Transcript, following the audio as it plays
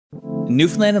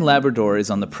Newfoundland and Labrador is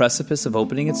on the precipice of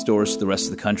opening its doors to the rest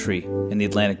of the country, and the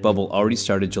Atlantic bubble already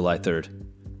started July 3rd.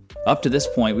 Up to this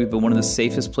point, we've been one of the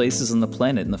safest places on the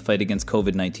planet in the fight against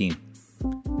COVID-19.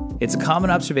 It's a common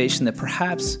observation that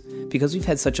perhaps because we've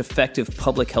had such effective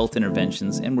public health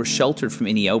interventions and we're sheltered from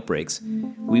any outbreaks,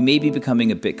 we may be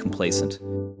becoming a bit complacent.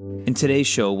 In today's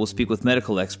show, we'll speak with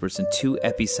medical experts in 2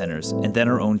 epicenters and then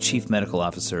our own Chief Medical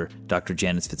Officer, Dr.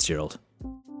 Janice Fitzgerald.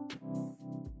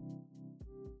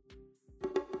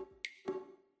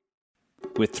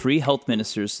 With 3 health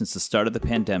ministers since the start of the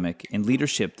pandemic and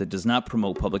leadership that does not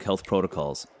promote public health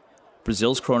protocols,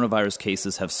 Brazil's coronavirus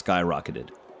cases have skyrocketed.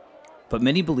 But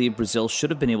many believe Brazil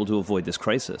should have been able to avoid this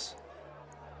crisis.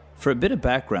 For a bit of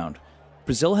background,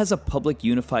 Brazil has a public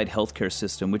unified healthcare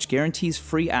system which guarantees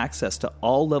free access to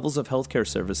all levels of healthcare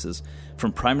services,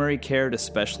 from primary care to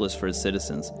specialists for its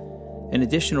citizens. In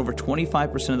addition, over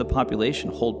 25% of the population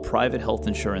hold private health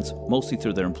insurance, mostly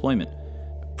through their employment.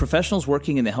 Professionals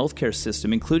working in the healthcare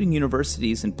system, including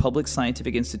universities and public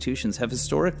scientific institutions, have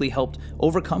historically helped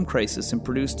overcome crisis and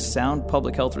produced sound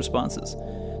public health responses,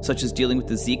 such as dealing with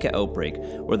the Zika outbreak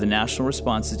or the national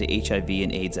responses to HIV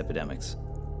and AIDS epidemics.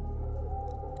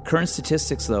 Current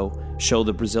statistics, though, show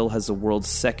that Brazil has the world's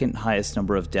second highest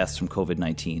number of deaths from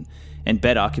COVID-19 and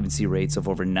bed occupancy rates of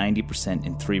over 90%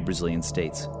 in 3 Brazilian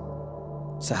states.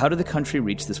 So how did the country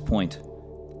reach this point?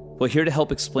 Well, here to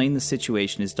help explain the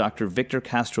situation is Dr. Victor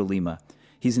Castro Lima.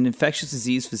 He's an infectious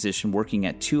disease physician working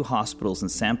at 2 hospitals in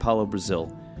Sao Paulo,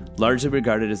 Brazil, largely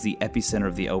regarded as the epicenter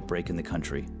of the outbreak in the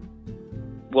country.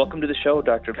 Welcome to the show,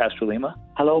 Dr. Castro Lima.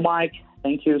 Hello, Mike.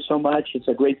 Thank you so much. It's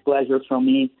a great pleasure for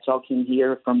me talking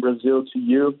here from Brazil to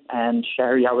you and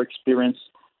sharing our experience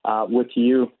with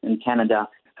you in Canada.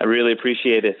 I really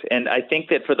appreciate it. And I think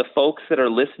that for the folks that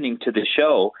are listening to the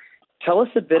show, tell us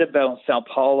a bit about Sao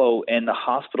Paulo and the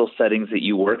hospital settings that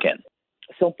you work in.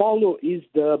 Sao Paulo is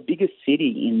the biggest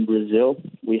city in Brazil.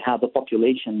 We have a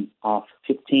population of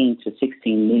 15 to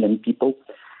 16 million people.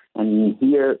 And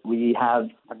here we have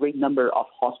a great number of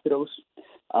hospitals,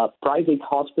 private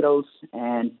hospitals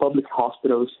and public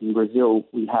hospitals in Brazil.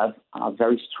 We have a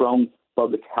very strong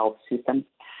public health system,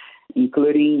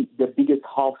 including the biggest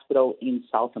hospital in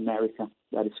South America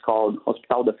that is called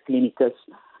Hospital das Clínicas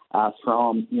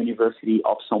from University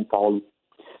of Sao Paulo.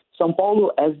 Sao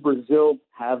Paulo, as Brazil,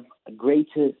 have a great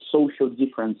social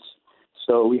difference.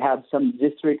 So we have some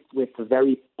districts with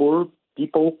very poor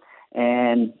people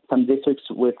and some districts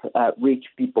with rich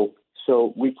people.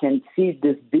 So we can see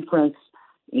this difference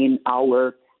in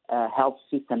our health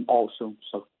system also.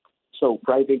 So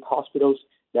private hospitals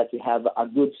that we have a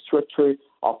good structure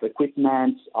of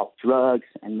equipment, of drugs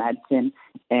and medicine,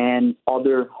 and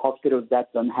other hospitals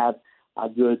that don't have a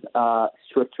good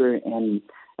structure and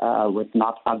with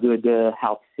not a good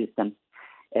health system.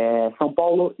 Sao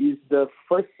Paulo is the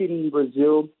first city in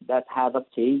Brazil that have a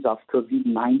case of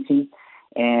COVID-19,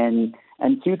 and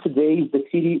until today is the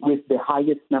city with the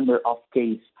highest number of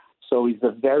cases. So it's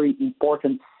a very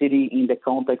important city in the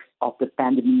context of the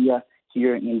pandemic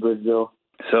here in Brazil.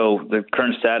 So the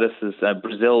current status is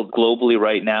Brazil globally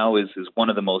right now is one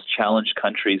of the most challenged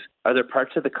countries. Are there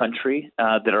parts of the country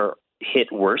that are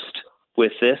hit worst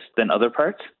with this than other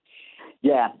parts?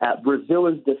 Yeah, Brazil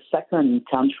is the second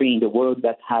country in the world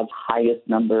that has highest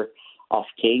number of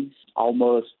cases,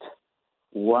 almost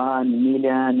 1.5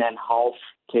 million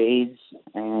cases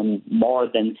and more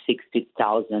than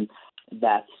 60,000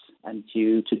 deaths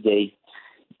until today.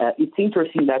 It's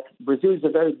interesting that Brazil is a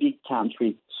very big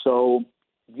country, so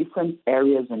different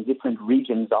areas and different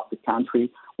regions of the country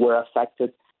were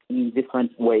affected in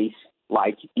different ways.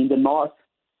 Like in the north,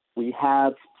 we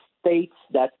have states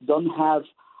that don't have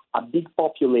a big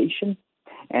population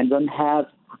and don't have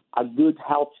a good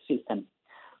health system.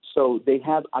 So they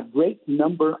have a great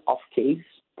number of cases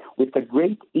with a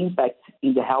great impact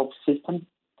in the health system,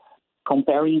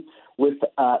 comparing with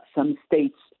some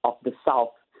states of the south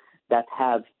that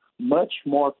have much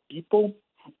more people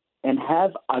and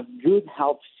have a good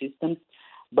health system,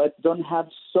 but don't have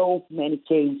so many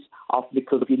cases of the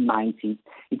COVID-19.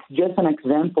 It's just an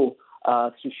example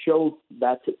to show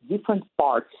that different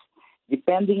parts,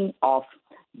 depending of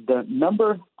the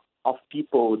number of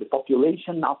people, the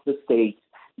population of the state,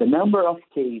 the number of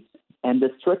cases, and the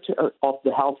structure of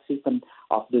the health system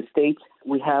of the state,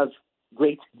 we have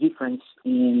great difference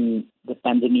in the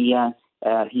pandemic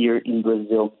here in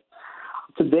Brazil.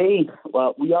 Today,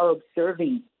 we are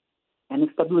observing an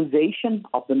stabilization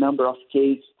of the number of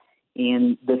cases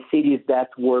in the cities that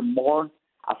were more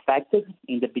affected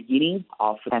in the beginning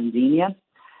of the pandemic,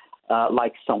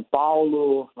 like Sao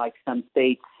Paulo, like some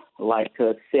states like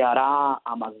Ceará,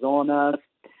 Amazonas,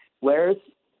 whereas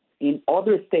in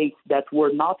other states that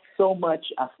were not so much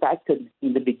affected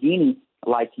in the beginning,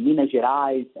 like Minas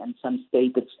Gerais and some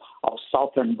states of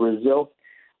southern Brazil,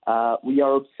 we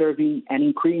are observing an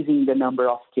increase in the number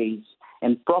of cases.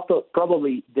 And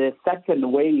probably the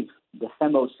second wave, the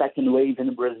famous second wave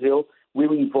in Brazil,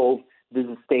 will involve these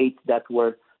states that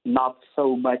were not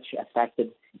so much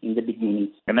affected in the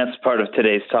beginning. And that's part of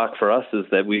today's talk for us, is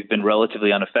that we've been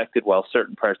relatively unaffected while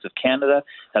certain parts of Canada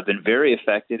have been very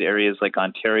affected. Areas like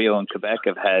Ontario and Quebec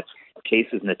have had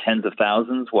cases in the tens of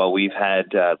thousands, while we've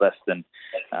had less than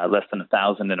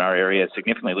 1,000 in our area,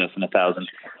 significantly less than 1,000.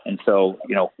 And so,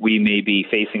 we may be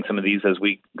facing some of these as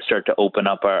we start to open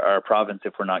up our province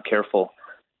if we're not careful.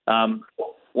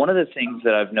 One of the things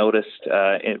that I've noticed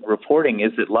in reporting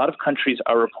is that a lot of countries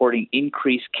are reporting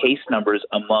increased case numbers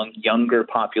among younger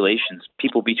populations,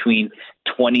 people between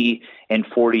 20 and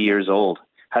 40 years old.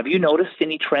 Have you noticed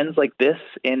any trends like this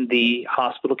in the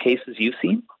hospital cases you've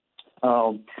seen?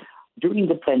 During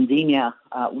the pandemic,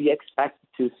 we expect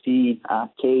to see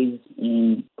cases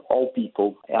in all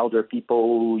people, elder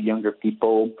people, younger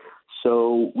people.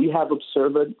 So we have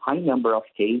observed a high number of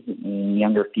cases in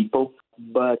younger people,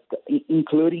 but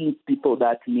including people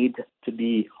that need to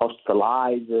be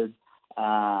hospitalized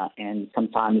and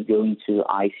sometimes going to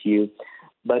ICU.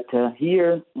 But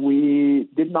here we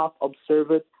did not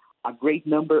observe a great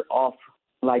number of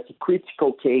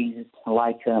critical cases,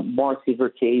 more severe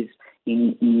cases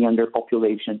in younger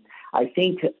population. I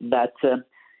think that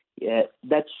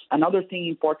that's another thing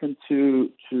important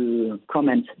to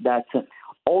comment, that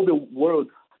all the world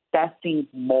testing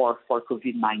more for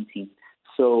COVID-19.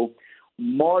 So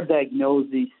more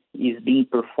diagnosis is being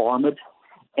performed,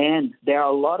 and there are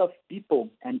a lot of people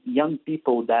and young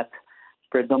people that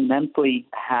predominantly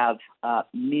have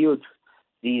mild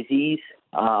disease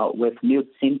with mild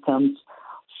symptoms.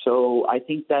 So I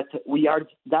think that we are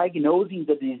diagnosing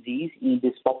the disease in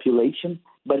this population,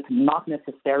 but not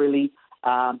necessarily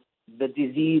the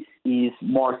disease is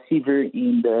more severe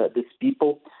in these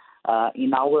people.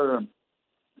 In our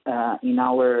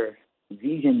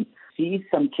vision, see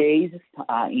some cases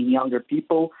in younger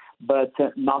people, but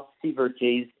not severe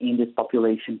cases in this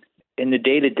population. In the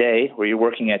day-to-day, where you're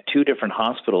working at two different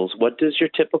hospitals, what does your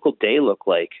typical day look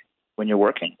like when you're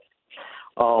working?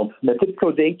 The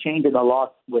typical day changed a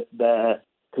lot with the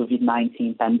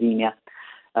COVID-19 pandemic.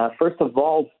 First of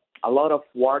all, a lot of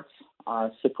wards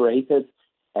are separated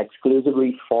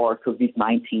exclusively for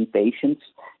COVID-19 patients.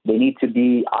 They need to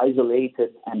be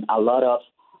isolated, and a lot of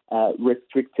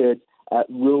restricted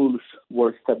rules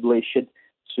were established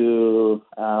to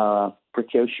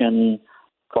precautions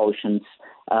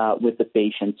with the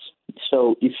patients.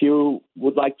 So if you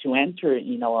would like to enter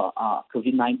a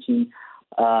COVID-19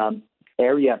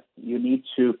 area, you need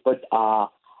to put a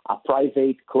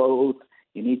private cloth,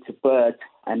 you need to put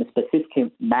a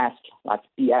specific mask, like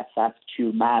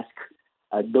PFF2 mask,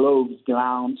 gloves,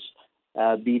 gowns,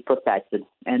 be protected.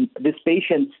 And this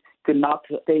patient could not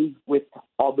stay with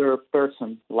other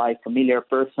person, like familiar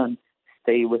person,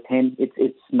 stay with him.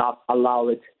 It's not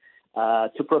allowed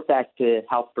to protect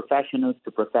health professionals,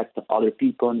 to protect other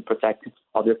people, and protect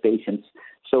other patients.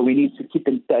 So we need to keep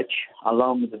in touch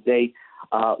along the day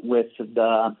with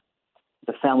the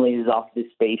families of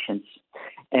these patients.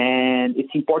 And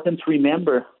it's important to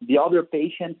remember the other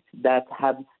patients that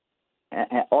have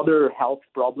other health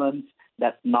problems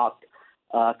that's not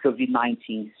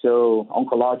COVID-19. So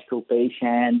oncological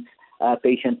patients,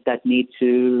 patients that need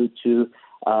to do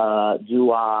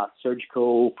a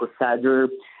surgical procedure.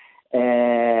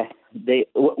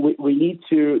 We need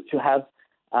to have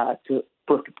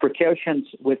precautions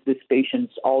with these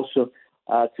patients also.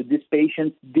 To these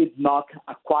patients did not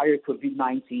acquire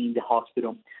COVID-19 in the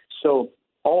hospital. So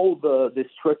all the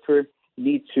structure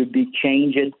needs to be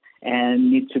changed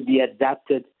and need to be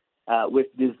adapted with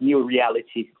this new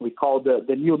reality. We call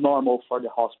the new normal for the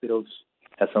hospitals.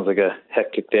 That sounds like a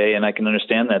hectic day, and I can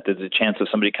understand that there's a chance of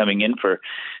somebody coming in for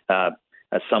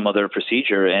some other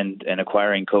procedure and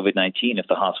acquiring COVID-19 if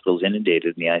the hospital is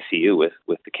inundated in the ICU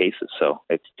with the cases. So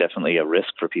it's definitely a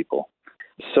risk for people.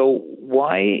 So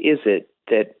why is it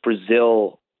that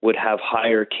Brazil would have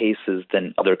higher cases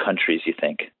than other countries, you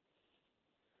think?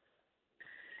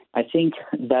 I think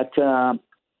that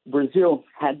Brazil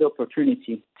had the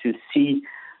opportunity to see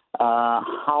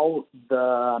how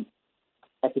the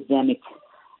epidemic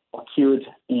occurred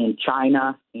in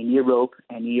China, in Europe,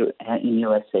 and in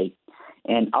USA.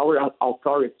 And our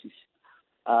authorities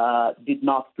did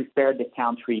not prepare the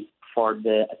country for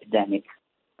the epidemic.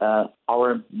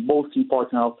 Our most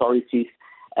important authorities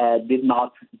did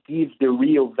not give the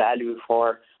real value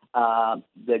for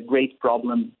the great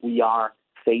problem we are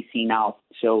facing now.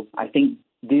 So I think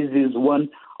This is one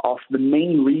of the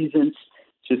main reasons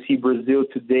to see Brazil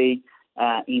today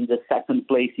in the second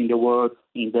place in the world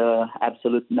in the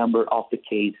absolute number of the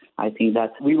cases. I think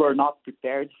that we were not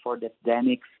prepared for the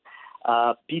epidemics.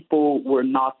 People were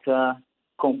not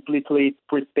completely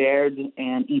prepared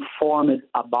and informed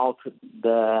about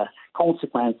the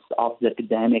consequence of the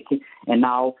epidemic, and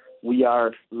now we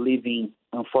are living,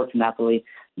 unfortunately,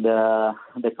 the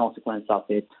consequence of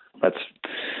it. That's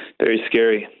very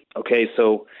scary. Okay,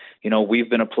 so, we've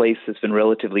been a place that's been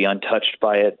relatively untouched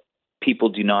by it. People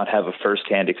do not have a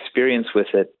firsthand experience with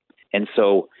it, and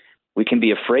so we can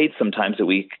be afraid sometimes that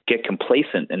we get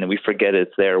complacent and then we forget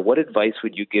it's there. What advice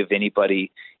would you give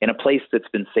anybody in a place that's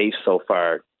been safe so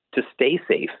far to stay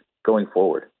safe going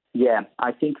forward? Yeah,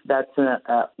 I think that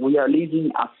we are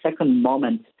living a second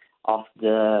moment of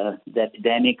the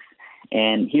epidemics.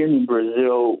 And here in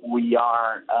Brazil, we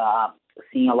are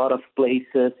seeing a lot of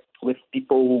places with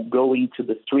people going to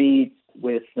the streets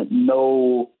with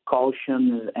no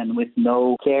caution and with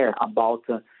no care about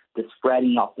the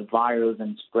spreading of the virus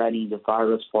and spreading the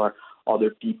virus for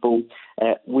other people.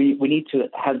 We need to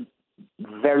have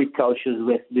very cautious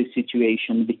with this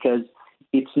situation because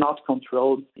it's not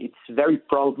controlled. It's very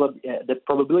probable. The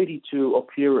probability to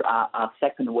occur a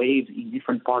second wave in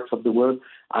different parts of the world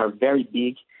are very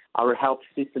big. Our health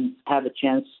systems have a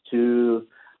chance to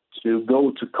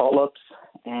go to collapse,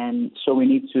 and so we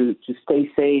need to stay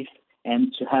safe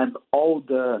and to have all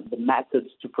the methods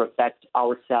to protect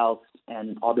ourselves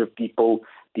and other people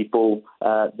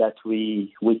that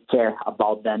we care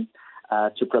about them,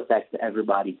 to protect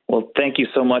everybody. Well, thank you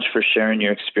so much for sharing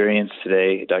your experience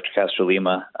today, Dr. Castro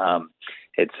Lima.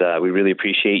 We really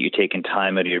appreciate you taking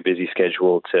time out of your busy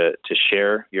schedule to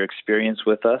share your experience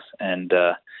with us, and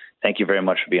thank you very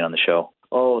much for being on the show.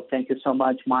 Oh, thank you so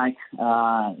much, Mike.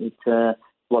 It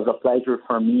was a pleasure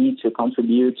for me to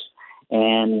contribute,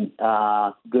 and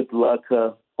good luck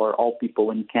for all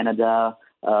people in Canada,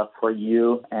 for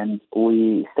you, and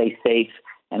we stay safe,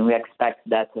 and we expect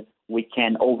that we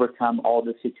can overcome all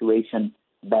the situation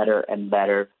better and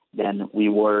better than we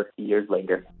were years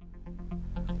later.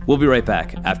 We'll be right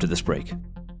back after this break.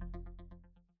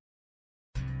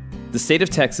 The state of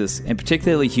Texas, and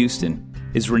particularly Houston,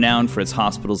 is renowned for its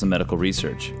hospitals and medical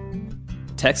research.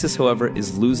 Texas, however,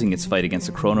 is losing its fight against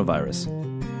the coronavirus.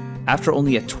 After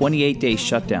only a 28-day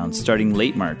shutdown starting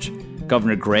late March,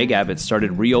 Governor Greg Abbott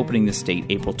started reopening the state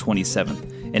April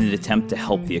 27th in an attempt to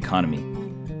help the economy.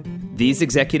 These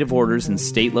executive orders and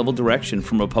state-level direction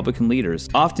from Republican leaders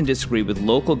often disagree with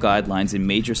local guidelines in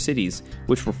major cities,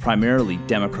 which were primarily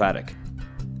Democratic.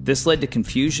 This led to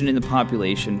confusion in the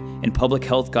population and public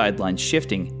health guidelines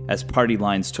shifting as party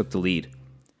lines took the lead.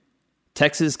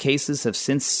 Texas cases have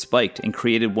since spiked and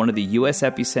created one of the U.S.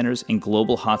 epicenters and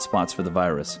global hotspots for the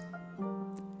virus.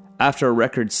 After a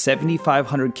record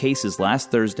 7,500 cases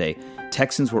last Thursday,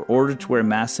 Texans were ordered to wear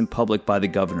masks in public by the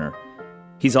governor.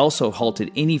 He's also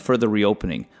halted any further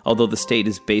reopening, although the state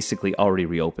is basically already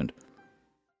reopened.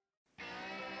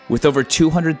 With over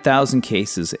 200,000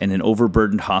 cases and an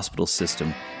overburdened hospital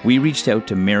system, we reached out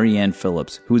to Mary Anne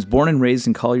Phillips, who was born and raised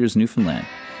in Colliers, Newfoundland.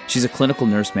 She's a clinical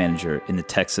nurse manager in the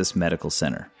Texas Medical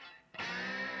Center.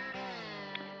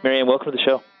 Mary Anne, welcome to the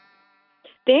show.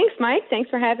 Thanks, Mike. Thanks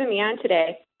for having me on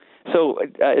today. So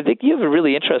I think you have a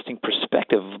really interesting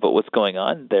perspective about what's going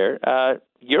on there.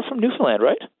 You're from Newfoundland,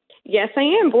 right? Yes, I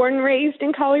am. Born and raised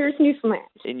in Colliers, Newfoundland.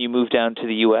 And you moved down to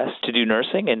the U.S. to do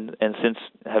nursing and since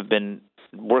have been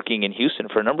working in Houston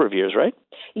for a number of years, right?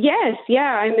 Yes,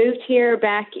 I moved here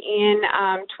back in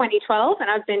 2012, and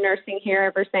I've been nursing here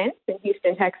ever since in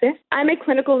Houston, Texas. I'm a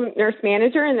clinical nurse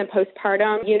manager in the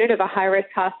postpartum unit of a high-risk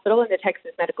hospital in the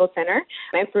Texas Medical Center.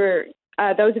 And for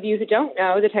those of you who don't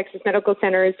know, the Texas Medical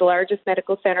Center is the largest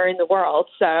medical center in the world,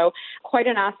 so quite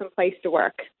an awesome place to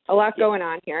work. A lot going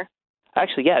on here.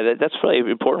 Actually, yeah, that's really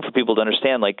important for people to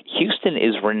understand. Like, Houston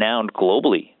is renowned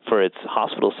globally for its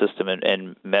hospital system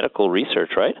and medical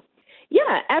research, right?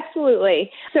 Yeah,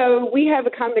 absolutely. So we have a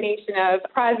combination of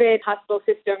private hospital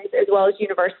systems as well as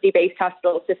university-based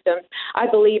hospital systems. I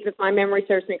believe, if my memory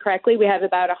serves me correctly, we have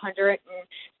about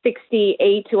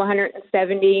 168 to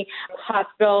 170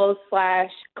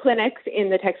 hospitals/clinics in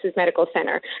the Texas Medical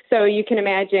Center. So you can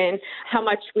imagine how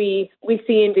much we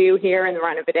see and do here in the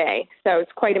run of a day. So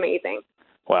it's quite amazing.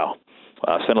 Wow.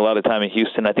 I've spent a lot of time in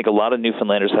Houston. I think a lot of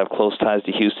Newfoundlanders have close ties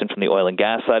to Houston from the oil and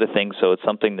gas side of things, so it's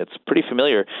something that's pretty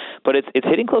familiar. But it's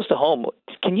hitting close to home.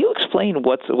 Can you explain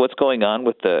what's going on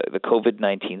with the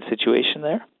COVID-19 situation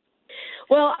there?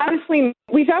 Well, honestly,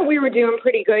 we thought we were doing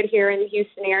pretty good here in the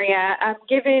Houston area.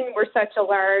 Given we're such a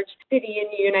large city in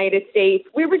the United States,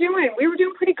 we were doing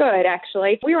pretty good,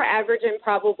 actually. We were averaging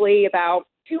probably about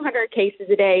 200 cases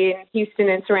a day in Houston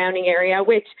and surrounding area,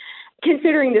 which,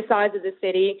 considering the size of the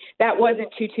city, that wasn't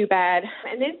too bad.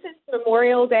 And then since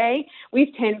Memorial Day,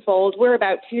 we've tenfold. We're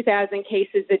about 2,000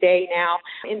 cases a day now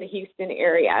in the Houston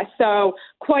area. So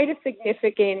quite a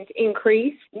significant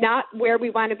increase. Not where we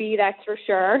want to be, that's for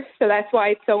sure. So that's why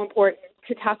it's so important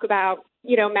to talk about,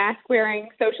 mask wearing,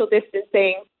 social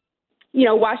distancing,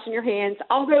 washing your hands.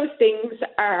 All those things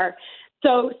are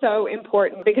so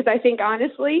important, because I think,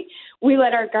 honestly, we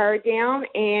let our guard down,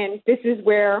 and this is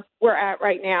where we're at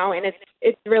right now, and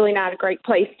it's really not a great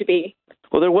place to be.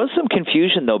 Well, there was some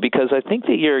confusion, though, because I think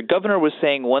that your governor was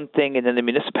saying one thing and then the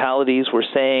municipalities were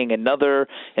saying another,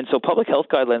 and so public health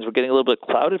guidelines were getting a little bit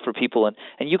clouded for people,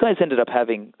 and you guys ended up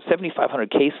having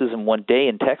 7,500 cases in one day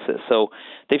in Texas. So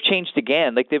they've changed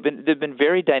again. Like they've been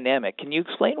very dynamic. Can you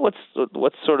explain what's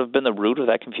sort of been the root of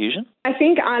that confusion? I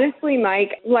think, honestly,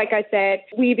 Mike, like I said,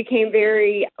 we became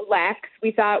very lax.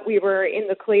 We thought we were in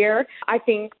the clear. I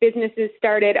think businesses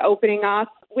started opening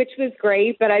up, which was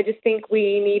great, but I just think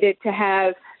we needed to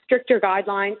have stricter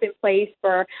guidelines in place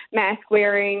for mask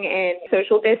wearing and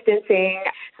social distancing,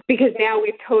 because now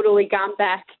we've totally gone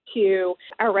back to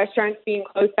our restaurants being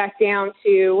closed back down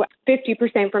to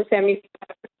 50% from 70%.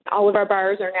 All of our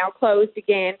bars are now closed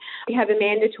again. We have a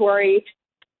mandatory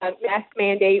mask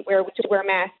mandate where we should wear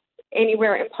masks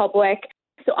anywhere in public.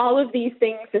 So all of these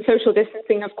things, and social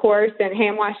distancing, of course, and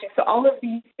hand washing, so all of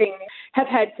these things have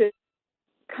had to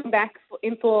come back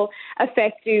in full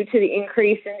effect due to the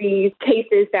increase in these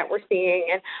cases that we're seeing.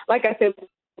 And like I said,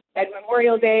 at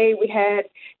Memorial Day, we had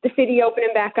the city opening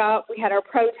back up, we had our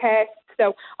protests.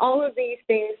 So all of these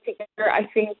things together, I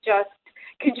think, just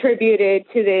contributed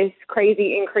to this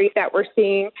crazy increase that we're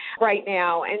seeing right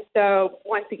now. And so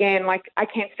once again, I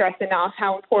can't stress enough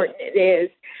how important it is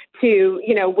to,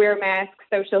 wear masks,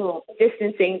 social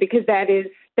distancing, because that is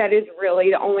really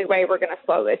the only way we're going to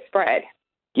slow this spread.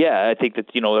 Yeah, I think that,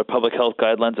 the public health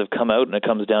guidelines have come out, and it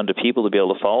comes down to people to be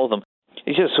able to follow them.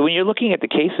 It's just, so when you're looking at the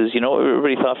cases,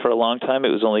 everybody thought for a long time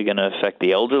it was only going to affect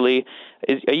the elderly.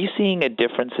 Are you seeing a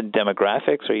difference in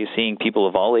demographics? Are you seeing people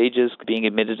of all ages being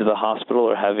admitted to the hospital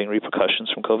or having repercussions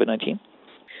from COVID-19?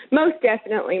 Most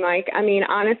definitely, Mike. I mean,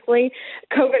 honestly,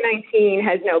 COVID-19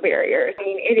 has no barriers. I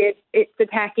mean, it's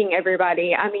attacking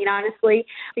everybody. I mean, honestly,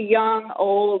 the young,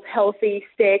 old, healthy,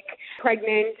 sick,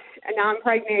 pregnant,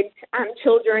 non-pregnant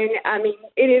children, I mean,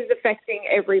 it is affecting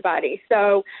everybody.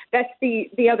 So that's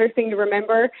the other thing to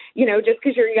remember. Just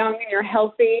because you're young and you're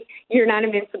healthy, you're not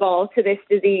invincible to this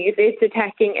disease. It's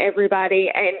attacking everybody,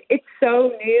 and it's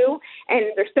so new, and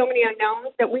there's so many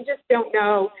unknowns that we just don't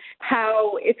know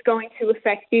how it's going to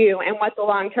affect you and what the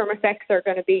long-term effects are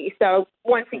going to be. So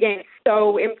once again, it's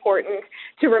so important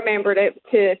to remember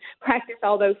to practice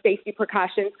all those safety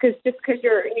precautions, because just because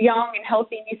you're young and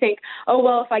healthy and you think, oh,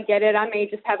 well, if I get it, I may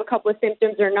just have a couple of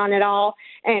symptoms or none at all,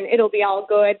 and it'll be all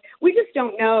good. We just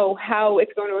don't know how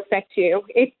it's going to affect you.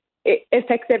 It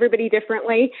affects everybody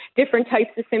differently, different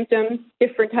types of symptoms,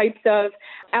 different types of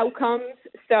outcomes,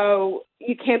 so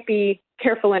you can't be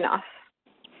careful enough.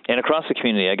 And across the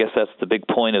community, I guess that's the big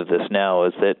point of this now,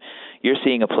 is that you're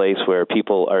seeing a place where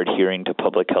people are adhering to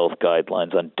public health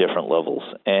guidelines on different levels.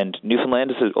 And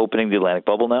Newfoundland is opening the Atlantic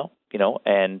bubble now,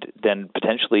 and then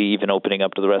potentially even opening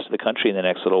up to the rest of the country in the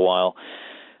next little while.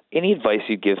 Any advice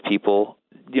you give people?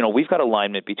 We've got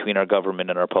alignment between our government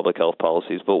and our public health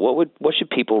policies, but what should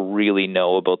people really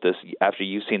know about this after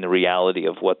you've seen the reality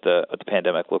of what the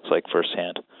pandemic looks like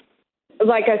firsthand?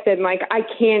 Like I said, Mike, I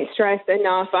can't stress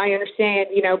enough. I understand,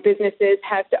 businesses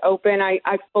have to open. I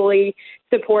fully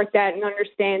support that and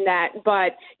understand that,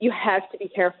 but you have to be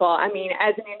careful. I mean,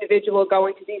 as an individual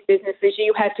going to these businesses,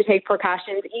 you have to take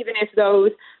precautions, even if those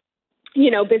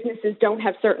businesses don't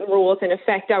have certain rules in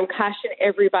effect. I would caution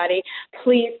everybody,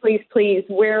 please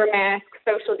wear a mask,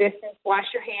 social distance, wash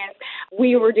your hands.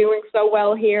 We were doing so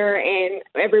well here, and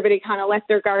everybody kind of let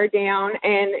their guard down,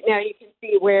 and now you can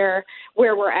see where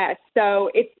we're at.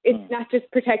 So it's not just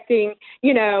protecting,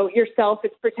 yourself,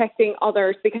 it's protecting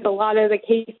others, because a lot of the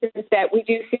cases that we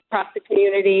do see across the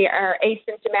community are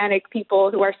asymptomatic people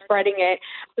who are spreading it.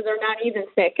 So they're not even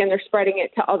sick, and they're spreading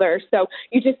it to others. So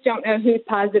you just don't know who's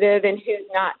positive and who's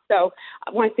not. So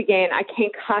once again, I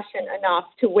can't caution enough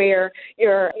to wear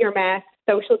your mask,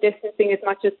 social distancing as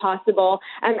much as possible,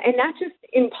 and not just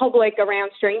in public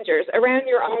around strangers, around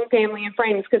your own family and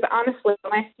friends, because honestly,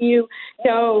 unless you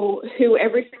know who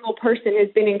every single person has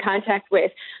been in contact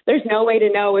with, there's no way to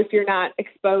know if you're not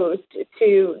exposed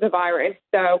to the virus.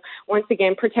 So once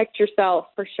again, protect yourself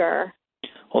for sure.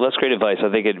 Well, that's great advice.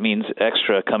 I think it means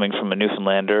extra coming from a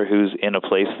Newfoundlander who's in a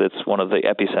place that's one of the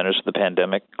epicenters of the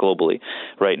pandemic globally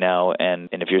right now. And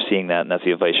if you're seeing that, and that's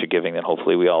the advice you're giving, then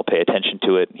hopefully we all pay attention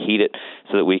to it, heed it,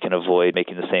 so that we can avoid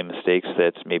making the same mistakes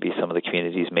that maybe some of the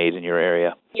communities made in your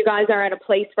area. You guys are at a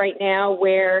place right now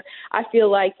where I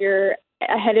feel like you're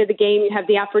ahead of the game. You have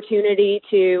the opportunity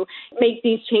to make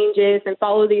these changes and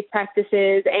follow these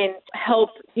practices and help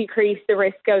decrease the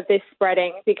risk of this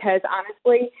spreading, because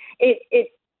honestly,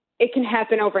 it can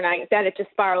happen overnight, that it just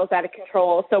spirals out of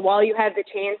control. So while you have the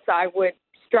chance, I would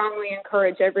strongly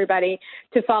encourage everybody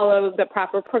to follow the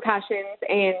proper precautions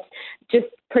and just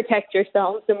protect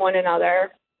yourselves and one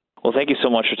another. Well, thank you so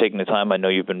much for taking the time. I know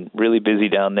you've been really busy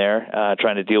down there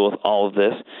trying to deal with all of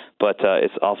this, but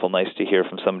it's awful nice to hear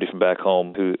from somebody from back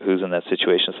home who's in that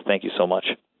situation. So thank you so much.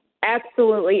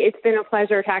 Absolutely. It's been a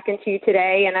pleasure talking to you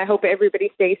today, and I hope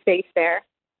everybody stays safe there.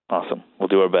 Awesome. We'll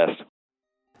do our best.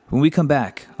 When we come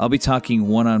back, I'll be talking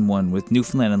one-on-one with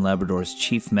Newfoundland and Labrador's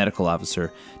Chief Medical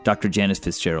Officer, Dr. Janice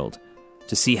Fitzgerald,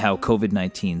 to see how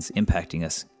COVID-19 is impacting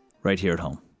us right here at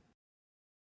home.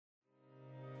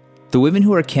 The women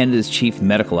who are Canada's chief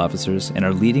medical officers and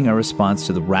are leading our response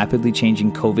to the rapidly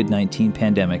changing COVID-19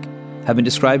 pandemic have been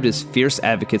described as fierce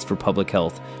advocates for public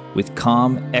health with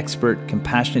calm, expert,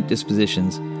 compassionate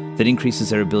dispositions that increases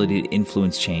their ability to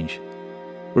influence change.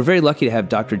 We're very lucky to have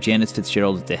Dr. Janice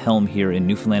Fitzgerald at the helm here in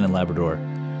Newfoundland and Labrador.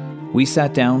 We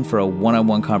sat down for a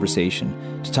one-on-one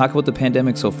conversation to talk about the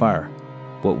pandemic so far,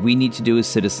 what we need to do as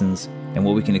citizens, and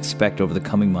what we can expect over the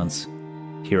coming months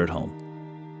here at home.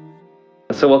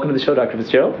 So welcome to the show, Dr.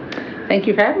 Fitzgerald. Thank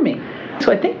you for having me.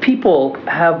 So I think people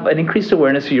have an increased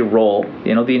awareness of your role.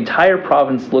 You know, the entire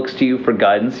province looks to you for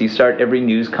guidance. You start every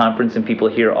news conference and people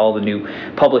hear all the new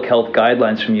public health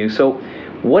guidelines from you. So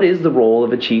what is the role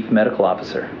of a chief medical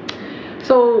officer?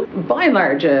 So, by and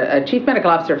large, a chief medical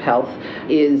officer of health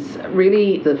is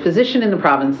really the physician in the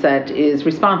province that is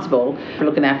responsible for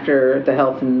looking after the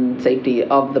health and safety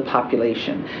of the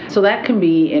population. So that can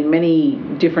be in many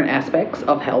different aspects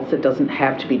of health. It doesn't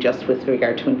have to be just with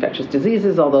regard to infectious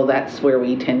diseases, although that's where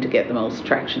we tend to get the most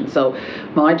traction. So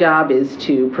my job is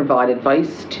to provide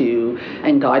advice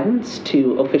and guidance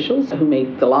to officials who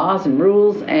make the laws and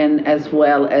rules, and as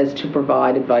well as to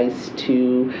provide advice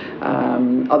to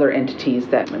other entities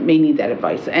that may need that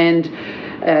advice. And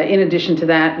in addition to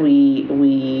that,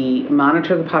 we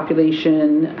monitor the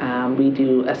population, we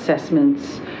do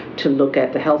assessments to look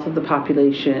at the health of the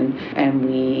population, and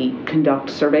we conduct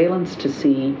surveillance to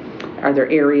see are there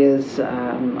areas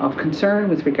of concern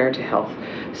with regard to health.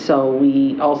 So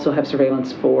we also have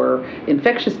surveillance for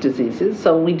infectious diseases.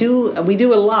 So we do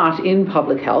a lot in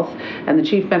public health, and the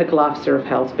Chief Medical Officer of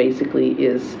Health basically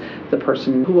is the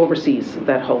person who oversees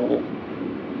that whole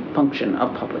function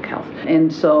of public health.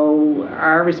 And so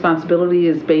our responsibility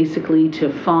is basically to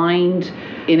find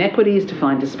inequities, to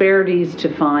find disparities,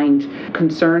 to find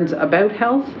concerns about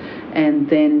health, and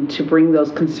then to bring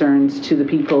those concerns to the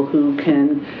people who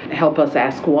can help us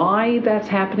ask why that's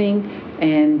happening,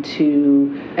 and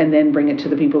then bring it to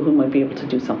the people who might be able to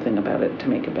do something about it to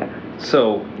make it better.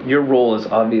 So your role has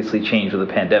obviously changed with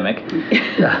the pandemic.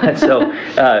 Because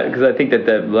I think that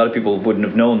a lot of people wouldn't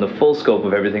have known the full scope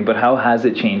of everything, but how has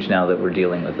it changed now that we're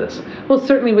dealing with this? Well,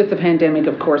 certainly with the pandemic,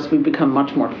 of course, we've become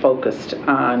much more focused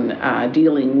on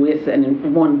dealing with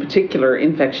one particular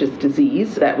infectious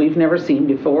disease that we've never seen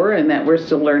before and that we're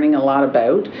still learning a lot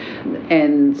about.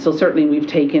 And so certainly we've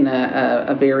taken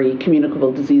a very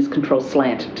communicable disease control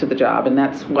slant to the job, and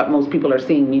that's what most people are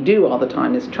seeing me do all the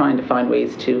time, is trying to find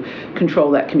ways to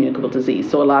control that communicable disease.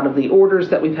 So a lot of the orders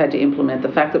that we've had to implement,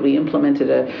 the fact that we implemented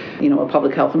a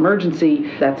public health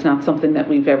emergency, that's not something that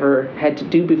we've ever had to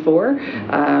do before,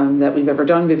 that we've ever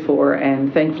done before,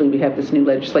 and thankfully we have this new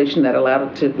legislation that allowed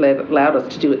us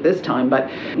to do it this time. But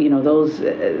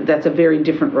that's a very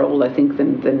different role, I think,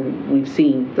 than we've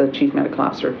seen the Chief Medical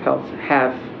Officer of Health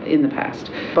have in the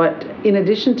past. But in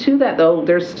addition to that, though,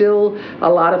 there's still a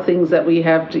lot of things that we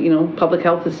have to, public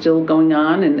health is still going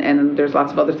on, and there's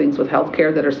lots of other things with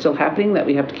healthcare that are still happening that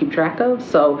we have to keep track of.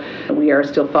 So we are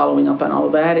still following up on all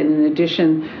of that. And in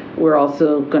addition, we're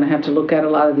also going to have to look at a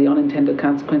lot of the unintended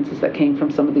consequences that came from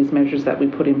some of these measures that we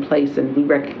put in place. And we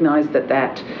recognize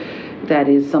that that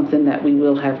is something that we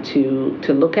will have to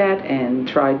look at and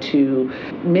try to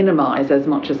minimize as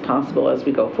much as possible as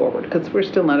we go forward, because we're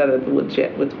still not out of the woods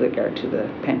yet with regard to the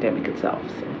pandemic itself.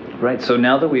 So. Right. So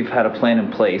now that we've had a plan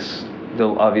in place,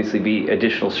 there'll obviously be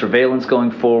additional surveillance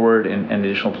going forward and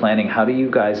additional planning. How do you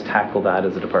guys tackle that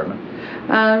as a department?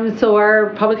 So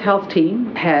our public health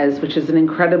team which is an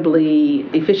incredibly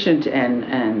efficient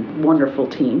and wonderful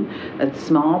team. It's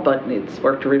small, but it's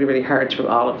worked really, really hard through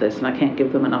all of this, and I can't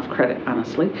give them enough credit,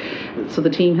 honestly. So the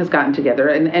team has gotten together,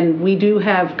 and we do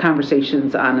have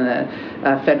conversations on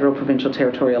a federal, provincial,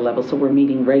 territorial level, so we're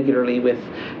meeting regularly with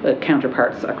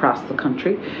counterparts across the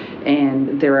country,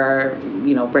 and there are,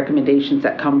 recommendations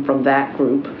that come from that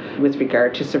group with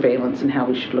regard to surveillance and how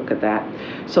we should look at that.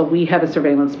 So we have a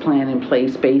surveillance plan in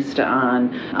place based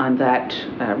on that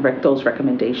those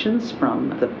recommendations from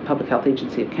the Public Health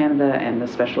Agency of Canada and the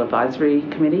Special Advisory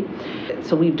Committee.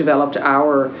 So we've developed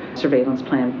our surveillance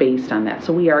plan based on that.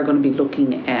 So we are going to be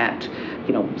looking at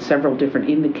several different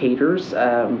indicators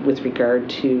with regard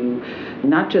to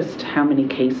not just how many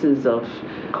cases of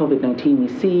COVID-19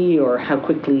 we see or how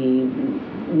quickly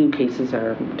new cases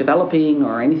are developing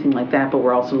or anything like that, but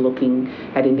we're also looking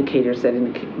at indicators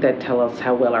that tell us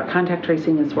how well our contact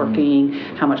tracing is working,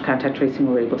 how much contact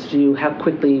tracing we're able to do, how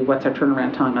quickly, what's our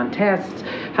turnaround time on tests,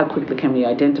 how quickly can we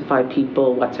identify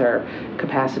people, what's our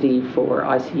capacity for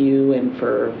ICU and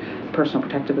for personal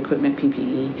protective equipment,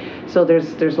 PPE. So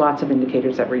there's lots of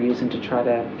indicators that we're using to try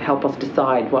to help us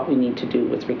decide what we need to do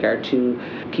with regard to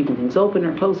keeping things open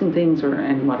or closing things,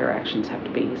 and what our actions have to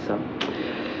be. So.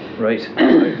 Right.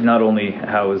 Not only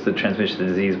how is the transmission of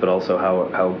the disease, but also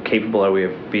how capable are we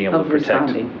of being able to protect.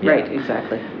 Responding. Yeah. Right,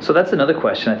 exactly. So that's another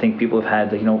question I think people have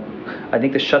had. I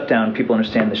think the shutdown, people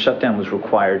understand the shutdown was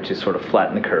required to sort of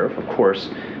flatten the curve, of course.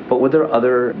 But were there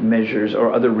other measures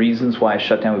or other reasons why a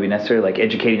shutdown would be necessary, like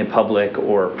educating the public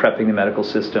or prepping the medical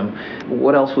system?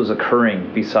 What else was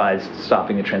occurring besides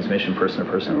stopping the transmission person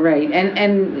to person? Right,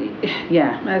 and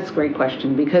yeah, that's a great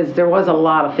question, because there was a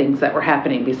lot of things that were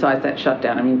happening besides that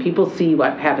shutdown. I mean, people see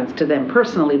what happens to them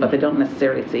personally, but they don't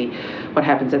necessarily see what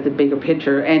happens at the bigger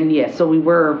picture. And yes, so we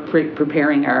were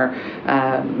preparing our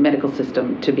medical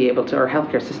system to be able to, our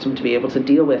healthcare system to be able to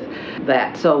deal with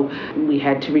that. So we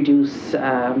had to reduce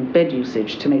bed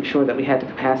usage to make sure that we had the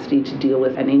capacity to deal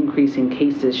with an increase in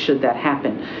cases should that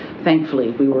happen. Thankfully,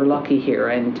 we were lucky here,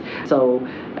 and so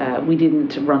we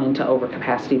didn't run into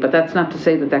overcapacity. But that's not to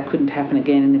say that couldn't happen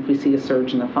again, and if we see a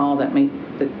surge in the fall, that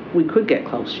we could get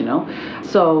close,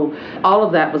 So all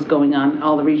of that was going on.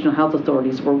 All the regional health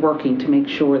authorities were working to make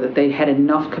sure that they had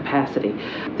enough capacity.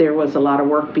 There was a lot of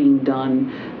work being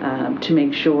done to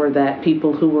make sure that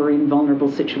people who were in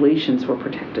vulnerable situations were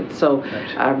protected. So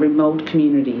remote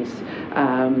communities,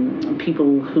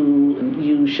 people who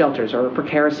use shelters or are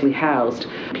precariously housed,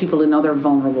 people in other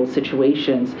vulnerable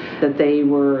situations, that they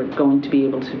were going to be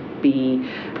able to be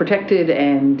protected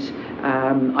and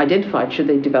identified should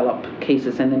they develop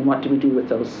cases, and then what do we do with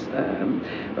those,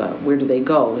 where do they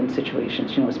go in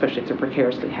situations, especially if they're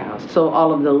precariously housed. So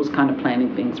all of those kind of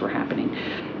planning things were happening.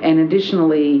 And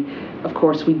additionally, of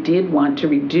course, we did want to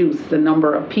reduce the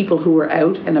number of people who were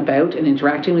out and about and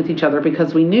interacting with each other,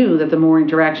 because we knew that the more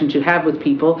interactions you have with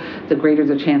people, the greater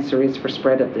the chance there is for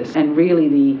spread of this. And really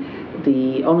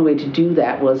the only way to do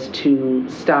that was to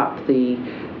stop the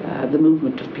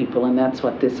movement of people, and that's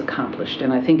what this accomplished.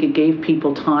 And I think it gave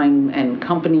people time, and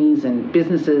companies and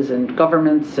businesses and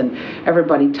governments and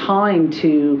everybody time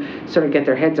to sort of get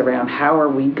their heads around how are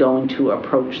we going to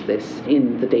approach this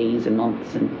in the days and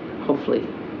months and hopefully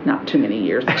not too many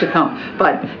years to come.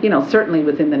 But, certainly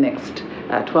within the next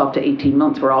 12 to 18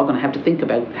 months, we're all going to have to think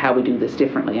about how we do this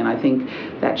differently. And I think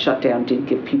that shutdown did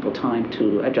give people time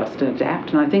to adjust and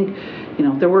adapt. And I think,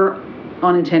 there were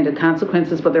unintended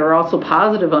consequences, but there are also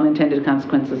positive unintended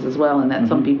consequences as well, and that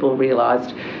some people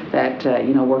realized that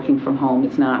working from home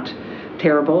is not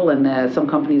terrible, and some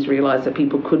companies realized that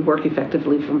people could work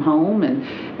effectively from home,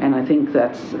 and I think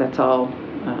that's all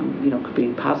could be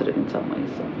positive in some ways.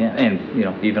 So. Yeah,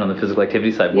 and even on the physical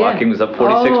activity side, walking was up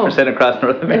 46% across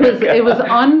North America. It was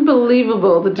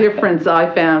unbelievable, the difference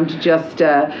I found. Just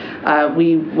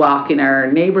we walk in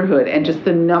our neighborhood, and just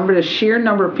the sheer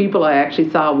number of people I actually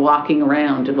saw walking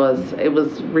around, it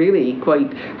was really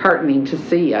quite heartening to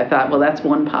see. I thought, well, that's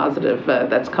one positive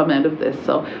that's come out of this.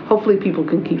 So hopefully people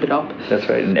can keep it up. That's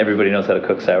right, and everybody knows how to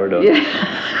cook sourdough.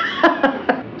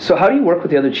 Yeah. So how do you work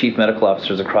with the other chief medical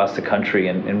officers across the country,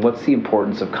 and what's the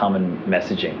importance of common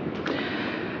messaging?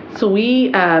 So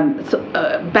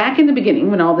back in the beginning,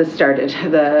 when all this started,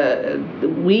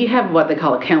 we have what they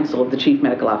call a council of the chief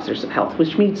medical officers of health,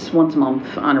 which meets once a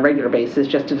month on a regular basis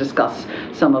just to discuss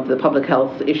some of the public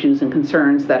health issues and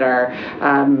concerns that are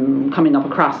coming up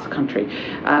across the country.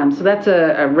 So that's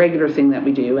a regular thing that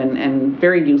we do, and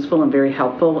very useful and very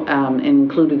helpful. And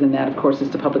included in that, of course, is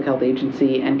the Public Health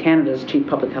Agency and Canada's Chief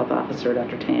Public Health Officer,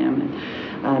 Dr. Tam,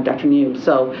 and Dr. New.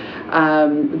 So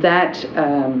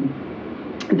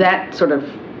that sort of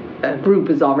group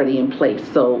is already in place.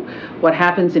 So what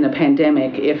happens in a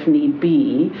pandemic, if need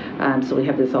be, so we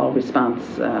have this all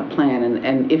response plan,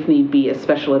 and if need be, a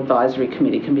special advisory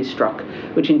committee can be struck,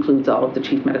 which includes all of the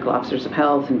chief medical officers of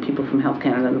health and people from Health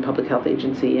Canada and the Public Health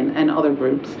Agency and other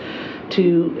groups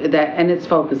to that, and its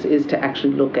focus is to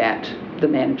actually look at the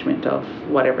management of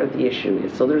whatever the issue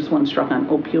is. So there's one struck on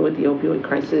the opioid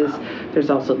crisis. There's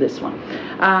also this one.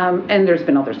 And there's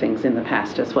been other things in the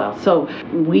past as well. So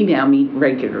we now meet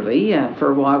regularly.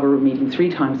 For a while we were meeting 3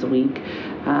 times a week.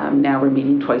 Now we're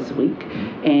meeting twice a week.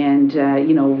 And,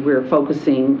 we're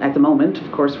focusing, at the moment,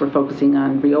 of course, we're focusing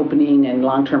on reopening and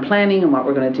long-term planning and what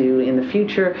we're going to do in the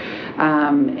future.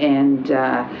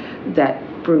 That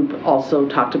group also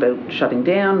talked about shutting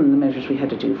down and the measures we had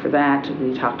to do for that.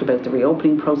 We talked about the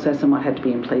reopening process and what had to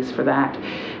be in place for that.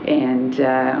 And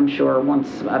I'm sure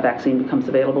once a vaccine becomes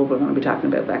available, we're going to be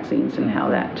talking about vaccines and how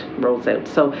that rolls out.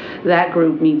 So that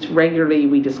group meets regularly.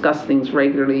 We discuss things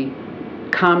regularly.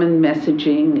 Common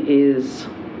messaging is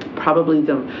probably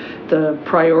the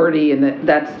priority, and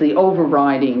that's the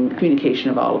overriding communication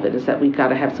of all of it, is that we've got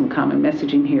to have some common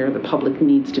messaging here. The public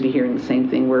needs to be hearing the same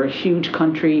thing. We're a huge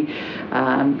country,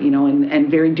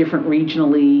 and very different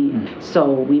regionally,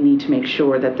 so we need to make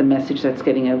sure that the message that's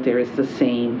getting out there is the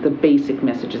same. The basic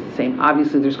message is the same.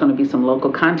 Obviously, there's going to be some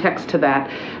local context to that.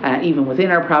 Even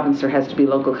within our province, there has to be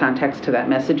local context to that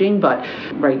messaging, but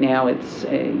right now it's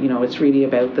really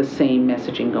about the same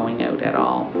messaging going out at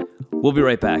all. We'll be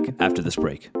right back after this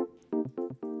break.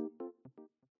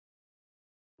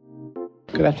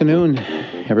 Good afternoon,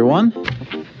 everyone,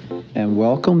 and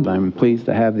welcome. I'm pleased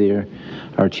to have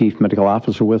our Chief Medical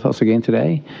Officer with us again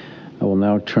today. I will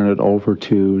now turn it over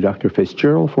to Dr.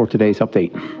 Fitzgerald for today's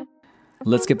update.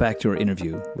 Let's get back to our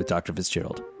interview with Dr.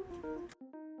 Fitzgerald.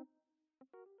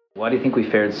 Why do you think we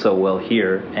fared so well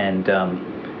here? And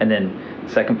then the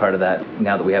second part of that,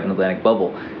 now that we have an Atlantic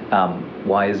bubble,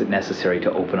 why is it necessary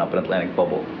to open up an Atlantic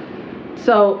bubble?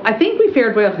 So I think we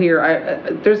fared well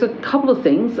here. There's a couple of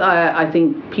things. I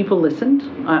think people listened.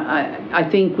 I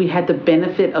think we had the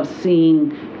benefit of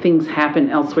seeing things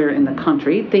happen elsewhere in the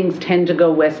country. Things tend to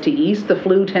go west to east. The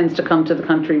flu tends to come to the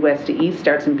country west to east,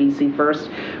 starts in BC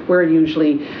first. We're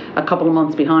usually a couple of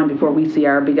months behind before we see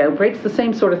our big outbreaks. The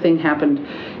same sort of thing happened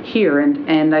here.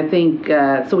 And I think,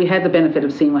 so we had the benefit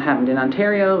of seeing what happened in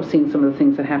Ontario, seeing some of the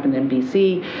things that happened in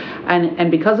BC.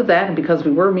 And because of that, and because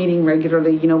we were meeting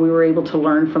regularly, we were able to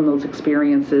learn from those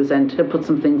experiences and to put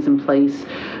some things in place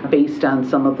based on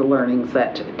some of the learnings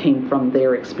that came from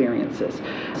their experiences.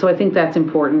 So I think that's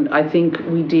important. I think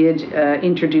we did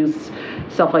introduce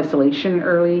self-isolation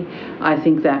early. I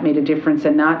think that made a difference,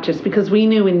 and not just because we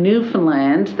knew in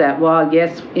Newfoundland that while,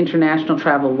 yes, international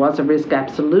travel was a risk,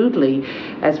 absolutely,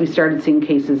 as we started seeing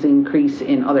cases increase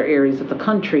in other areas of the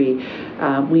country,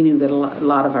 we knew that a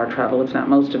lot of our travel, if not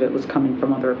most of it, was coming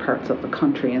from other parts of the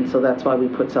country, and so that's why we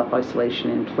put self-isolation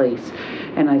in place.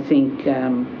 And I think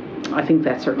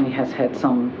that certainly has had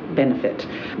some benefit.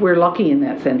 We're lucky in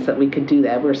that sense that we could do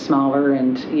that. We're smaller,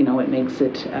 and it makes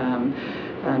it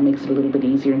a little bit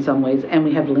easier in some ways, and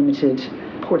we have limited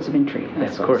ports of entry, I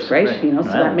suppose, of course, right? So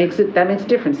that makes a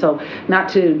difference. So not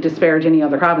to disparage any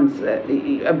other province,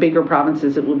 bigger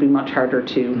provinces, it will be much harder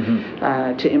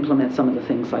to implement some of the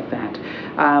things like that.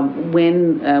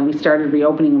 When we started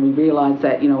reopening and we realized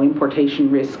that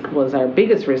importation risk was our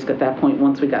biggest risk at that point,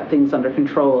 once we got things under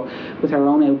control with our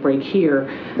own outbreak here,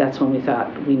 that's when we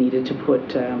thought we needed to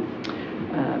put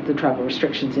the travel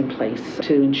restrictions in place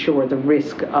to ensure the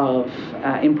risk of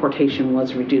importation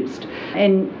was reduced.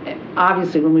 And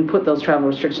obviously, when we put those travel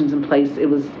restrictions in place, it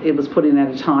was put in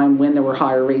at a time when there were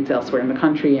higher rates elsewhere in the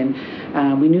country,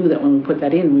 and we knew that when we put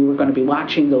that in, we were going to be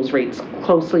watching those rates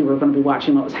closely. We were going to be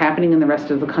watching what was happening in the rest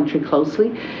of the country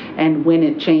closely, and when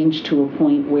it changed to a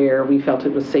point where we felt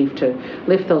it was safe to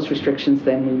lift those restrictions,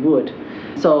 then we would.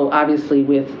 So obviously,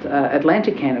 with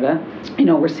Atlantic Canada,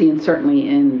 we're seeing certainly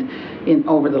in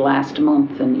over the last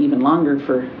month and even longer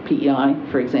for PEI,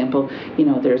 for example,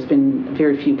 there's been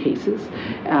very few cases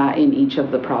in each of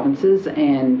the provinces,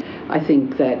 and I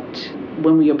think that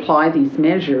when we apply these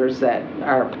measures that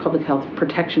our Public Health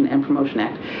Protection and Promotion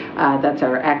Act, that's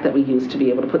our act that we use to be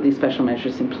able to put these special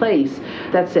measures in place,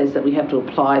 that says that we have to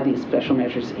apply these special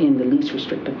measures in the least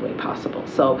restrictive way possible.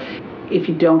 So if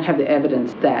you don't have the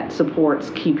evidence that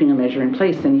supports keeping a measure in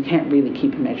place, then you can't really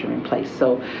keep a measure in place.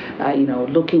 So,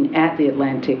 looking at the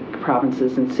Atlantic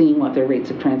provinces and seeing what their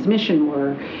rates of transmission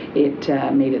were, it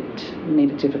made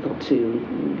it difficult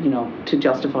to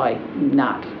justify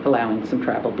not allowing some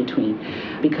travel between,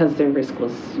 because their risk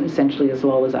was essentially as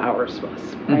low as ours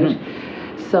was, right? Mm-hmm.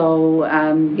 So,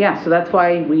 so that's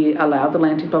why we allowed the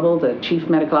Atlantic bubble. The chief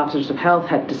medical officers of health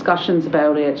had discussions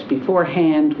about it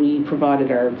beforehand. We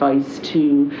provided our advice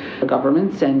to the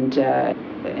governments, and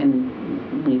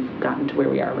we've gotten to where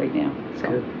we are right now.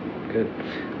 So. Good.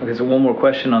 Okay, so one more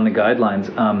question on the guidelines.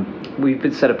 We've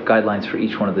been set up guidelines for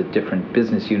each one of the different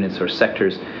business units or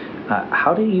sectors.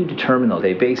 How do you determine those? Are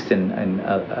they based in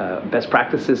best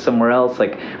practices somewhere else?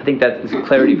 Like, I think that is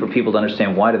clarity for people to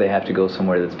understand, why do they have to go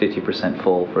somewhere that's 50%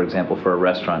 full, for example, for a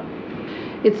restaurant?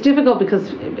 It's difficult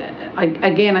because,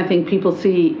 I think people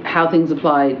see how things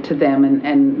apply to them,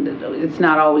 and it's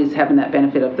not always having that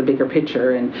benefit of the bigger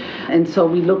picture. And so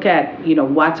we look at,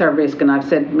 what's our risk, and I've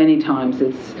said many times,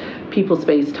 it's people,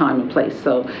 space, time, and place.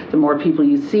 So the more people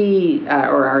you see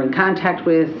or are in contact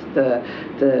with,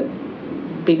 the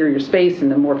bigger your space,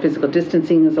 and the more physical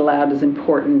distancing is allowed is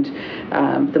important.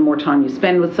 The more time you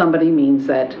spend with somebody means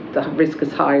that the risk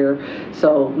is higher.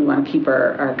 So we want to keep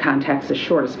our contacts as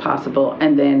short as possible,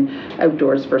 and then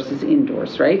outdoors versus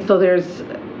indoors, right? So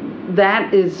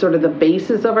that is sort of the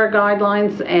basis of our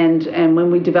guidelines, and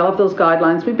when we develop those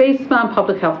guidelines, we base them on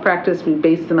public health practice. We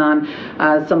base them on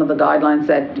some of the guidelines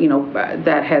that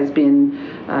that has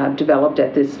been developed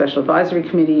at this special advisory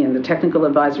committee and the technical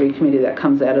advisory committee that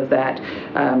comes out of that.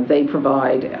 They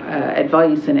provide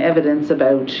advice and evidence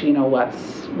about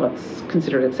what's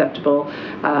considered acceptable.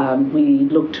 We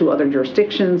look to other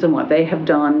jurisdictions and what they have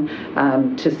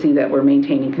done to see that we're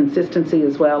maintaining consistency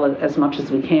as well as much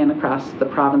as we can across the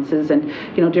provinces. And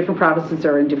different provinces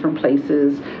are in different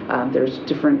places. There's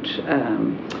different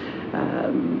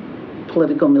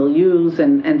political milieus,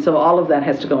 and so all of that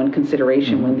has to go into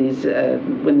consideration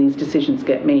when these decisions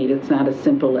get made. It's not as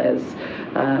simple as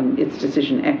it's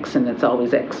decision X and it's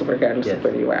always X regardless of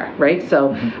where you are, right?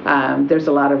 So there's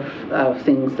a lot of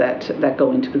things that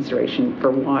go into consideration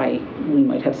for why we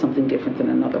might have something different than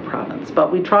another province.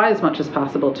 But we try as much as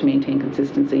possible to maintain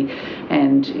consistency,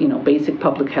 and basic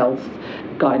public health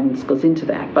guidance goes into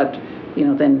that. But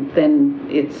then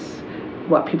it's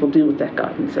what people do with that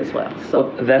guidance as well.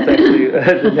 So that's actually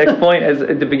the next point. As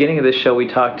at the beginning of this show, we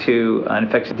talked to an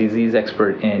infectious disease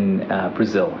expert in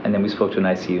Brazil, and then we spoke to an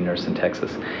ICU nurse in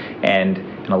Texas. And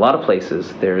in a lot of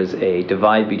places, there is a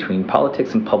divide between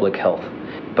politics and public health.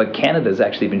 But Canada has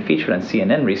actually been featured on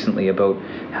CNN recently about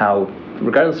how,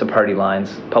 regardless of party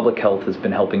lines, public health has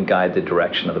been helping guide the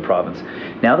direction of the province.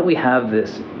 Now that we have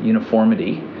this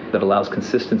uniformity that allows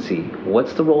consistency,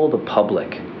 what's the role of the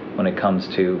public when it comes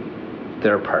to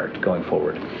their part going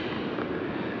forward?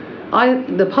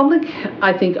 The public,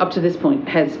 I think, up to this point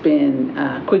has been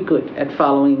quite good at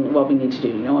following what we need to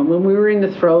do. And when we were in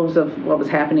the throes of what was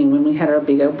happening, when we had our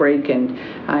big outbreak, and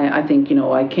I think,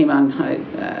 I came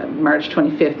on March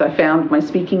 25th, I found my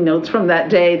speaking notes from that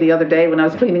day, the other day when I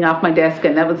was cleaning off my desk,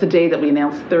 and that was the day that we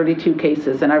announced 32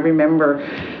 cases. And I remember,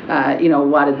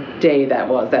 what a day that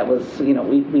was. That was,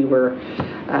 we were,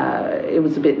 it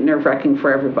was a bit nerve-wracking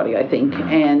for everybody, I think.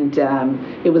 And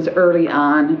it was early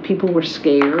on. People were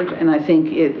scared. And I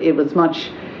think it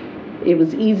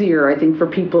was easier, I think, for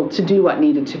people to do what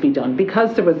needed to be done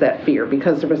because there was that fear,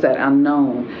 because there was that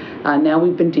unknown. Now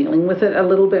we've been dealing with it a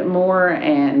little bit more,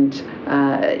 and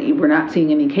we're not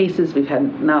seeing any cases. We've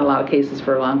had not a lot of cases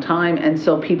for a long time, and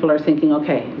so people are thinking,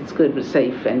 okay, it's good, we're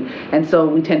safe, and so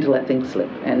we tend to let things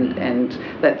slip and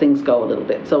let things go a little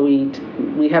bit. So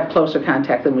we have closer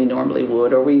contact than we normally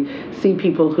would, or we see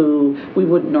people who we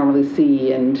wouldn't normally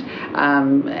see, and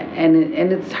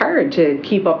it's hard to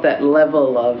keep up that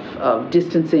level of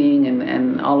distancing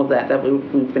and all of that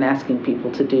we've been asking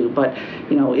people to do. But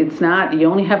it's not, you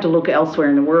only have to look elsewhere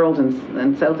in the world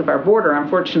and south of our border,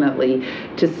 unfortunately,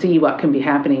 to see what can be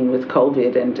happening with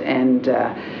COVID, and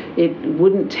it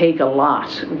wouldn't take a lot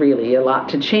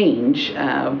to change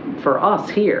for us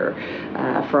here,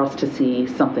 for us to see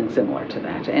something similar to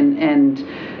that. And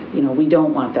we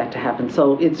don't want that to happen.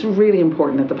 So it's really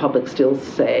important that the public still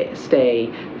stay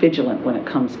vigilant when it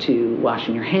comes to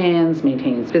washing your hands,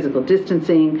 maintaining physical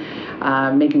distancing,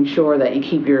 making sure that you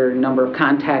keep your number of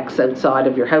contacts outside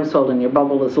of your household and your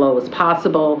bubble as low as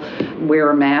possible. Wear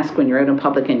a mask when you're out in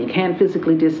public and you can't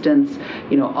physically distance.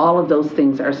 All of those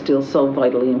things are still so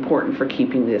vitally important for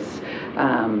keeping this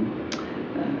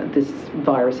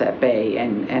virus at bay,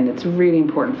 and it's really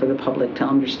important for the public to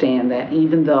understand that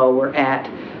even though we're at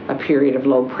a period of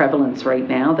low prevalence right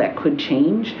now, that could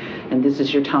change, and this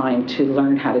is your time to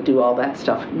learn how to do all that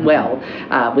stuff well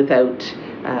without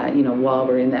while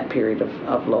we're in that period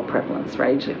of low prevalence,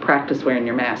 right? Practice wearing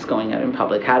your mask going out in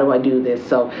public. How do I do this?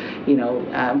 So,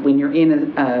 when you're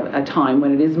in a time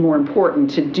when it is more important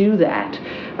to do that,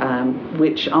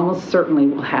 which almost certainly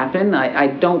will happen. I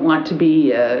don't want to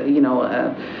be,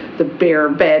 the bearer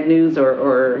of bad news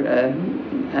or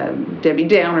Debbie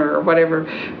Downer or whatever,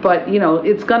 but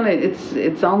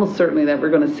it's almost certainly that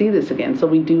we're going to see this again. So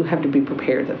we do have to be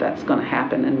prepared that that's going to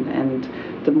happen, and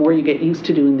the more you get used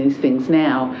to doing these things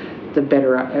now, the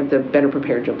better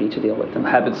prepared you'll be to deal with them.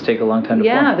 Habits take a long time to form.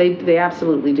 Yeah, they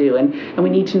absolutely do, and we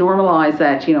need to normalize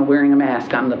that. Wearing a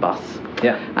mask on the bus.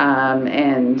 Yeah.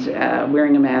 And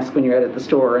wearing a mask when you're out at the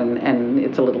store and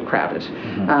it's a little crowded.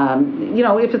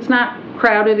 If it's not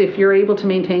crowded, if you're able to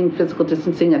maintain physical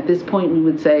distancing at this point, we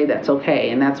would say that's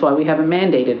okay, and that's why we haven't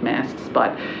mandated masks.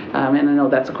 But and I know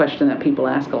that's a question that people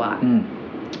ask a lot.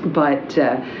 But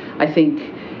I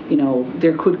think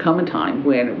there could come a time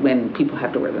when people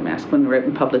have to wear their mask when they're out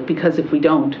in public, because if we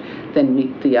don't, then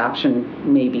the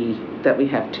option may be that we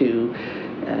have to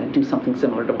do something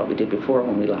similar to what we did before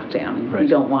when we locked down. And we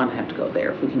don't want to have to go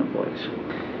there if we can avoid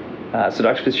it. So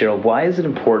Dr. Fitzgerald, why is it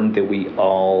important that we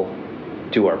all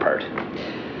do our part?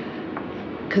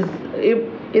 Because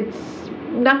it's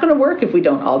not going to work if we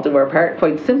don't all do our part,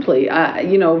 quite simply.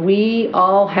 We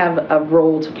all have a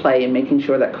role to play in making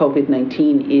sure that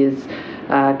COVID-19 is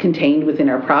contained within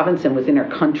our province and within our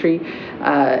country.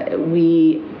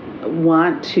 We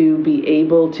want to be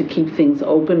able to keep things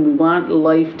open. We want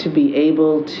life to be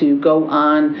able to go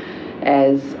on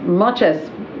as much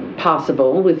as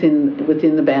possible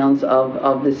within the bounds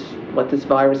of this, what this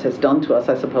virus has done to us,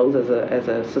 I suppose, as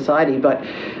a society. But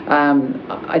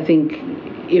I think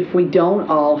if we don't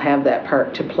all have that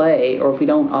part to play, or if we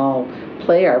don't all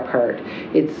play our part,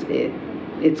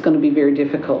 it's going to be very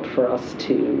difficult for us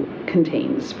to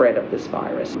contain the spread of this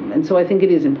virus. And so I think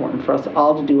it is important for us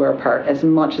all to do our part as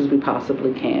much as we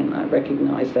possibly can. I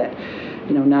recognize that,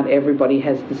 not everybody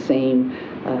has the same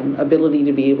ability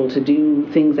to be able to do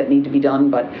things that need to be done,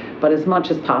 but as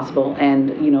much as possible. And,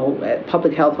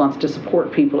 public health wants to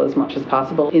support people as much as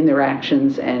possible in their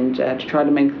actions, and to try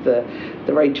to make the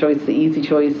right choice, the easy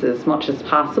choice, as much as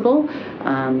possible.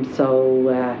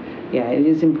 It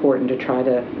is important to try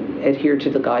to adhere to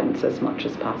the guidance as much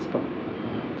as possible.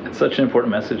 It's such an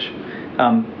important message.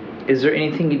 Is there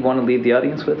anything you'd want to leave the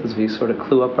audience with as we sort of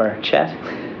clue up our chat?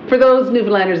 For those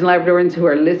Newfoundlanders and Labradorians who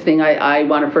are listening, I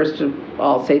want to first of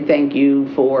all say thank you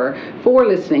for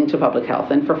listening to public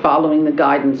health and for following the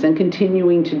guidance and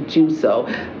continuing to do so.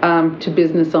 To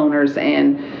business owners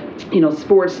and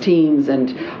sports teams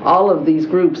and all of these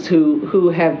groups who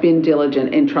have been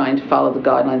diligent in trying to follow the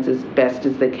guidelines as best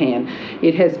as they can.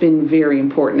 It has been very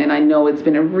important, and I know it's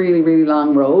been a really, really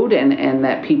long road, and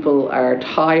that people are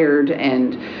tired,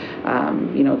 and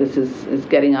this is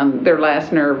getting on their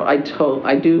last nerve. I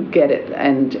do get it,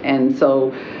 and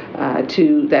so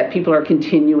to that people are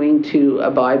continuing to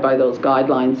abide by those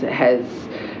guidelines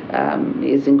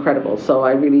is incredible. So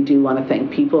I really do want to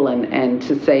thank people and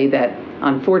to say that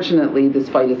unfortunately this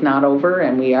fight is not over,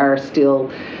 and we are still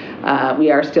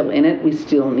in it. We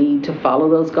still need to follow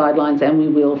those guidelines, and we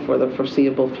will for the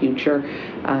foreseeable future.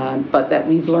 But that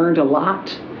we've learned a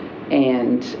lot,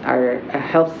 and our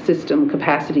health system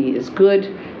capacity is good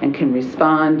and can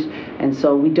respond. And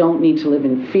so we don't need to live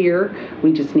in fear.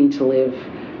 We just need to live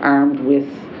armed with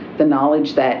the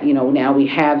knowledge that, now we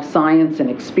have science and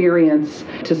experience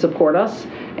to support us.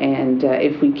 And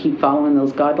if we keep following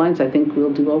those guidelines, I think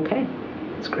we'll do okay.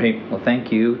 That's great. Well,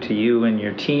 thank you to you and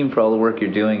your team for all the work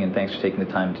you're doing, and thanks for taking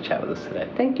the time to chat with us today.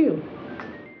 Thank you.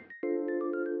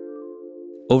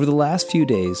 Over the last few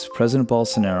days, President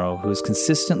Bolsonaro, who has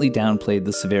consistently downplayed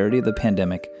the severity of the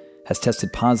pandemic, has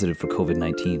tested positive for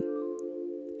COVID-19.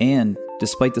 And,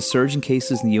 despite the surge in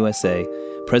cases in the USA,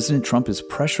 President Trump is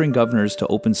pressuring governors to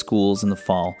open schools in the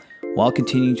fall while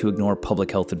continuing to ignore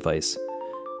public health advice,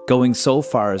 going so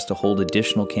far as to hold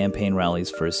additional campaign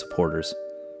rallies for his supporters.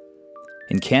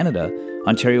 In Canada,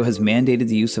 Ontario has mandated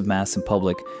the use of masks in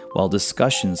public, while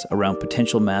discussions around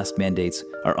potential mask mandates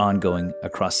are ongoing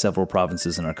across several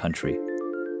provinces in our country.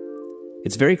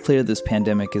 It's very clear this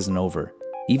pandemic isn't over,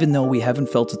 even though we haven't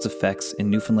felt its effects in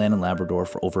Newfoundland and Labrador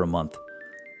for over a month.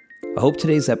 I hope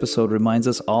today's episode reminds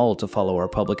us all to follow our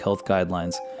public health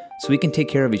guidelines so we can take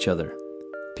care of each other,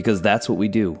 because that's what we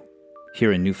do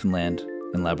here in Newfoundland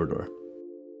and Labrador.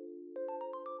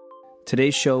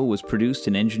 Today's show was produced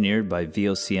and engineered by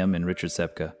VOCM and Richard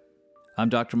Sepka. I'm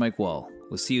Dr. Mike Wall.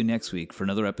 We'll see you next week for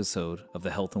another episode of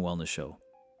the Health and Wellness Show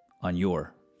on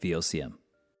your VOCM.